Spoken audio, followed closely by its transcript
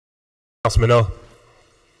Councilman O.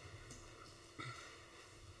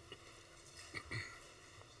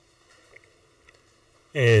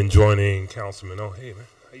 And joining Councilman O. Hey, man,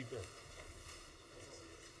 how you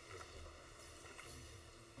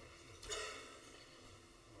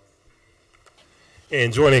been?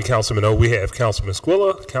 And joining Councilman O, we have Councilman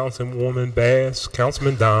Squilla, Councilwoman Bass,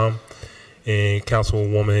 Councilman Dom, and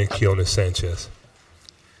Councilwoman Kiona Sanchez.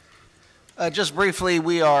 Just briefly,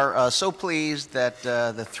 we are so pleased that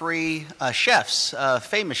the three chefs,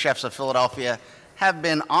 famous chefs of Philadelphia, have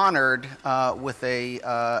been honored with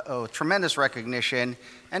a tremendous recognition,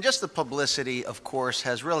 and just the publicity, of course,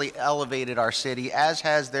 has really elevated our city, as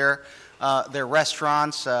has their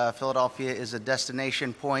restaurants. Philadelphia is a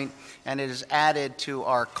destination point, and it has added to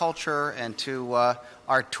our culture and to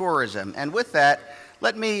our tourism. And with that,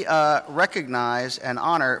 let me recognize and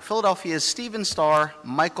honor Philadelphia's Stephen Starr,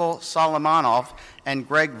 Michael Solomonov, and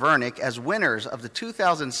Greg Vernick as winners of the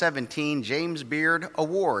 2017 James Beard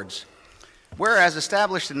Awards. Whereas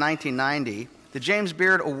established in 1990, the James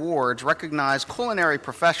Beard Awards recognize culinary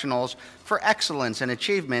professionals for excellence and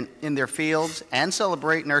achievement in their fields and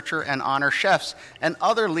celebrate, nurture, and honor chefs and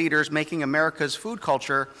other leaders making America's food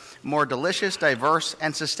culture more delicious, diverse,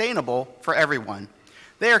 and sustainable for everyone.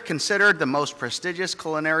 They are considered the most prestigious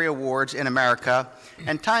culinary awards in America,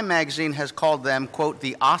 and Time magazine has called them, quote,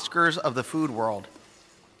 the Oscars of the food world.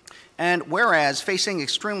 And whereas facing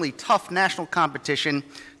extremely tough national competition,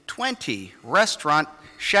 20 restaurant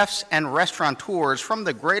chefs and restaurateurs from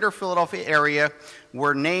the greater Philadelphia area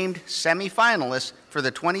were named semifinalists for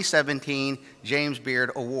the 2017 James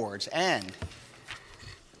Beard Awards. And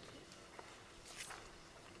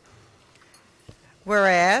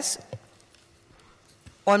whereas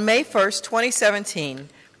on May 1st, 2017,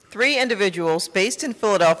 3 individuals based in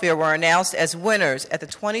Philadelphia were announced as winners at the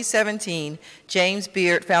 2017 James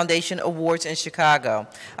Beard Foundation Awards in Chicago,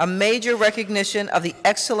 a major recognition of the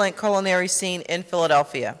excellent culinary scene in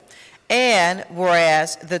Philadelphia. And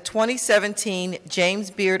whereas the 2017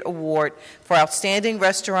 James Beard Award for Outstanding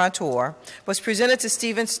Restaurateur was presented to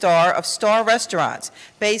Stephen Starr of Starr Restaurants,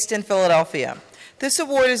 based in Philadelphia. This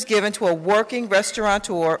award is given to a working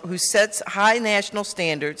restaurateur who sets high national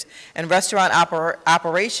standards in restaurant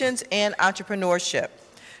operations and entrepreneurship.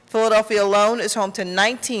 Philadelphia alone is home to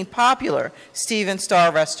 19 popular Stephen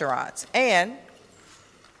Starr restaurants. And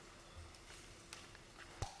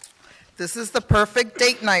this is the perfect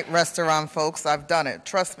date night restaurant, folks. I've done it.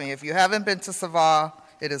 Trust me, if you haven't been to Sava,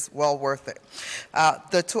 it is well worth it.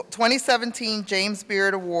 The 2017 James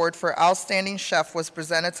Beard Award for Outstanding Chef was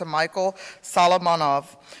presented to Michael Solomonov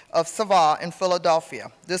of Sava in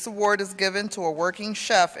Philadelphia. This award is given to a working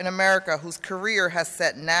chef in America whose career has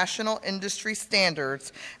set national industry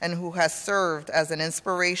standards and who has served as an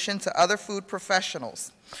inspiration to other food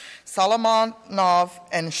professionals. Solomonov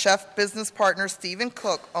and chef business partner Stephen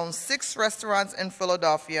Cook own 6 restaurants in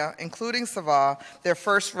Philadelphia, including Sava, their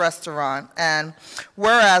first restaurant. And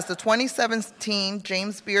whereas the 2017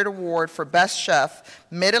 James Beard Award for Best Chef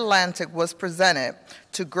Mid-Atlantic was presented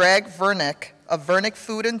to Greg Vernick of Vernick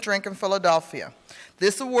Food and Drink in Philadelphia.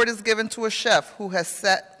 This award is given to a chef who has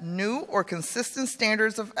set new or consistent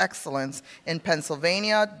standards of excellence in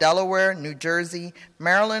Pennsylvania, Delaware, New Jersey,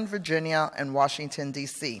 Maryland, Virginia, and Washington,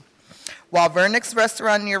 D.C. While Vernick's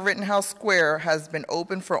restaurant near Rittenhouse Square has been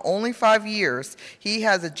open for only 5 years, he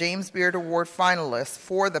has a James Beard Award finalist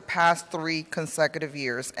for the past 3 consecutive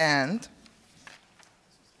years. And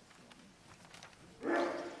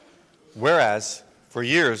whereas for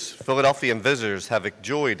years, Philadelphian visitors have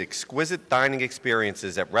enjoyed exquisite dining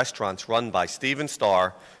experiences at restaurants run by Stephen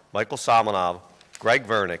Starr, Michael Solomonov, Greg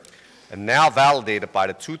Vernick, and now validated by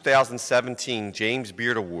the 2017 James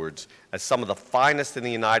Beard Awards as some of the finest in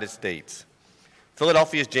the United States.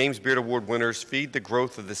 Philadelphia's James Beard Award winners feed the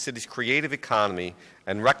growth of the city's creative economy,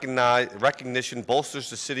 and recognition bolsters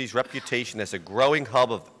the city's reputation as a growing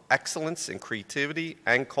hub of excellence in creativity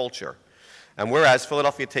and culture. And whereas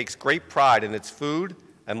Philadelphia takes great pride in its food,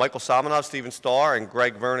 and Michael Solomonov, Stephen Starr, and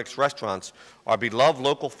Greg Vernick's restaurants are beloved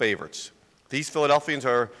local favorites. These Philadelphians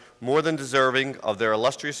are more than deserving of their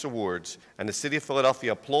illustrious awards, and the City of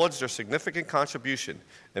Philadelphia applauds their significant contribution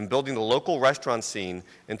in building the local restaurant scene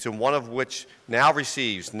into one of which now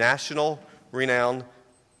receives national renowned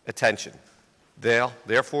attention.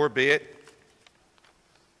 Therefore be it.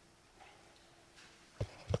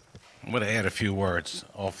 I'm going to add a few words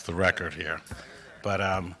off the record here.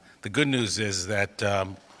 But the good news is that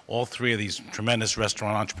all 3 of these tremendous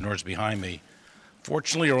restaurant entrepreneurs behind me,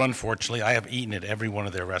 fortunately or unfortunately, I have eaten at every one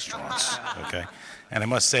of their restaurants, okay? And I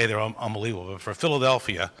must say they're unbelievable. But for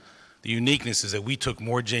Philadelphia, the uniqueness is that we took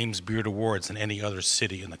more James Beard Awards than any other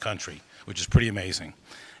city in the country, which is pretty amazing.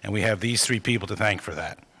 And we have these three people to thank for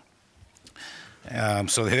that.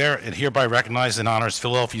 So it hereby recognizes and honors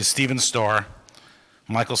Philadelphia's Stephen Starr,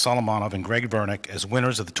 Michael Solomonov, and Greg Vernick as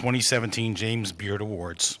winners of the 2017 James Beard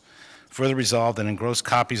Awards. Further resolved that engrossed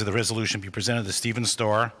copies of the resolution be presented to Stephen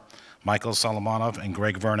Starr, Michael Solomonov, and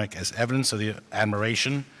Greg Vernick as evidence of the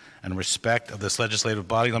admiration and respect of this legislative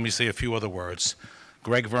body. Let me say a few other words.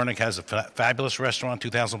 Greg Vernick has a fabulous restaurant,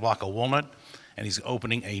 2000 block of Walnut, and he's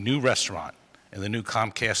opening a new restaurant in the new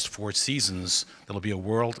Comcast Four Seasons that'll be a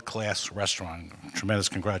world-class restaurant. Tremendous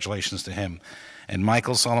congratulations to him. And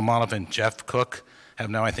Michael Solomonov and Jeff Cook have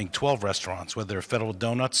now, I think, 12 restaurants, whether they're Federal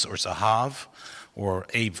Donuts or Zahav or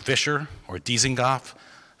Abe Fisher or Dizengoff,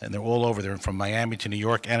 and they're all over. They're from Miami to New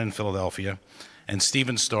York and in Philadelphia. And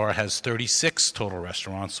Stephen Starr has 36 total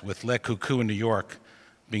restaurants, with Le Coucou in New York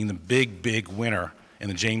being the big winner in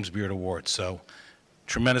the James Beard Awards. So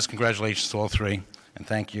tremendous congratulations to all three, and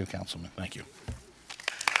thank you, Councilman. Thank you.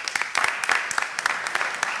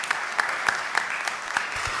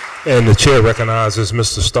 And the chair recognizes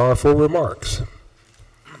Mr. Starr for remarks.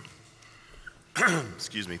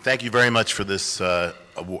 Excuse me. Thank you very much for this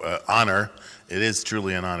honor. It is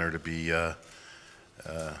truly an honor to be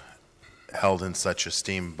held in such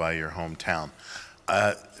esteem by your hometown.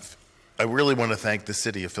 I really want to thank the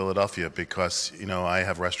city of Philadelphia because, you know, I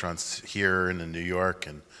have restaurants here and in New York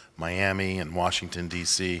and Miami and Washington,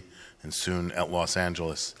 D.C., and soon at Los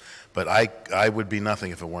Angeles. But I would be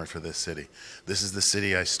nothing if it weren't for this city. This is the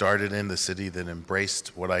city I started in, the city that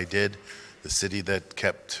embraced what I did, the city that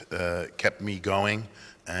kept me going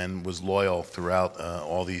and was loyal throughout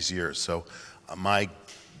all these years. So my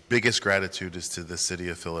biggest gratitude is to the city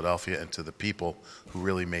of Philadelphia and to the people who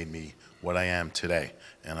really made me what I am today.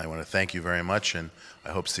 And I want to thank you very much, and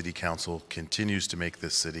I hope City Council continues to make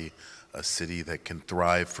this city a city that can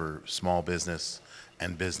thrive for small business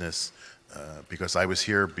and business, because I was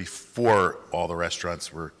here before all the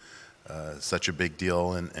restaurants were such a big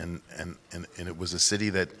deal, and it was a city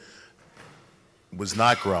that was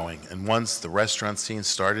not growing. And once the restaurant scene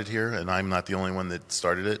started here, and I'm not the only one that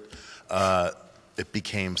started it, it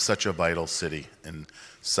became such a vital city and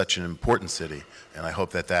such an important city. And I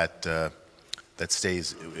hope that that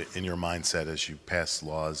stays in your mindset as you pass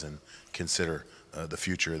laws and consider the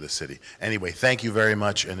future of the city. Anyway, thank you very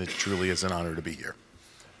much, and it truly is an honor to be here.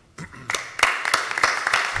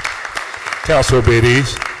 Councilor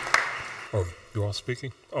Bediz. Oh, you all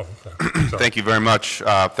speaking? Oh, okay. Thank you very much.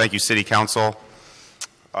 Thank you, City Council.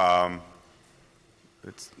 To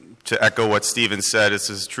echo what Stephen said, this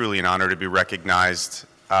is truly an honor to be recognized.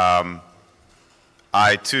 I,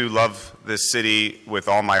 too, love this city with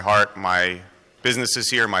all my heart. My business is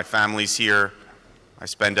here. My family's here. I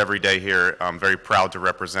spend every day here. I'm very proud to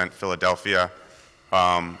represent Philadelphia.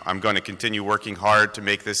 I'm going to continue working hard to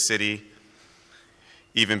make this city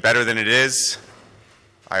even better than it is.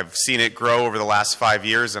 I've seen it grow over the last 5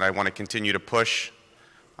 years, and I want to continue to push.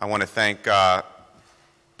 I want to thank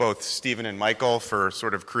both Stephen and Michael for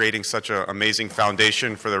sort of creating such an amazing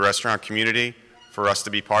foundation for the restaurant community for us to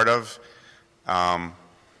be part of. And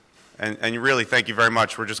really, thank you very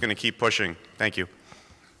much. We're just going to keep pushing. Thank you.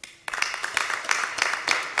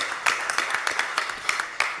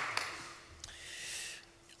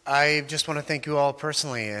 I just want to thank you all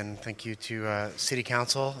personally, and thank you to City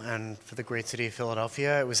Council and for the great city of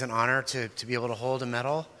Philadelphia. It was an honor to be able to hold a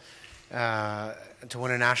medal, to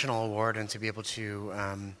win a national award, and to be able to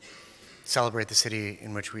celebrate the city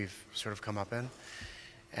in which we've sort of come up in.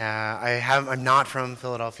 I'm not from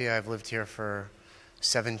Philadelphia. I've lived here for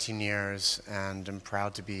 17 years, and I'm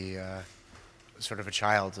proud to be sort of a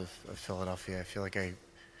child of Philadelphia. I feel like I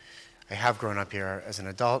have grown up here as an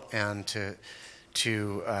adult, and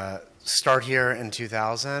to start here in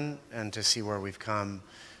 2000 and to see where we've come,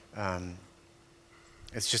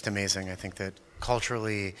 it's just amazing. I think that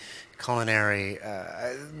culturally, culinary,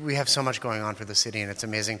 we have so much going on for the city, and it's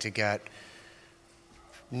amazing to get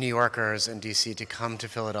New Yorkers and DC to come to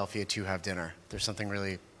Philadelphia to have dinner. There's something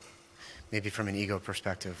really, maybe from an ego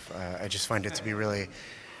perspective, I just find it to be really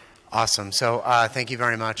awesome. So thank you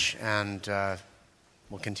very much, and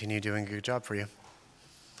we'll continue doing a good job for you.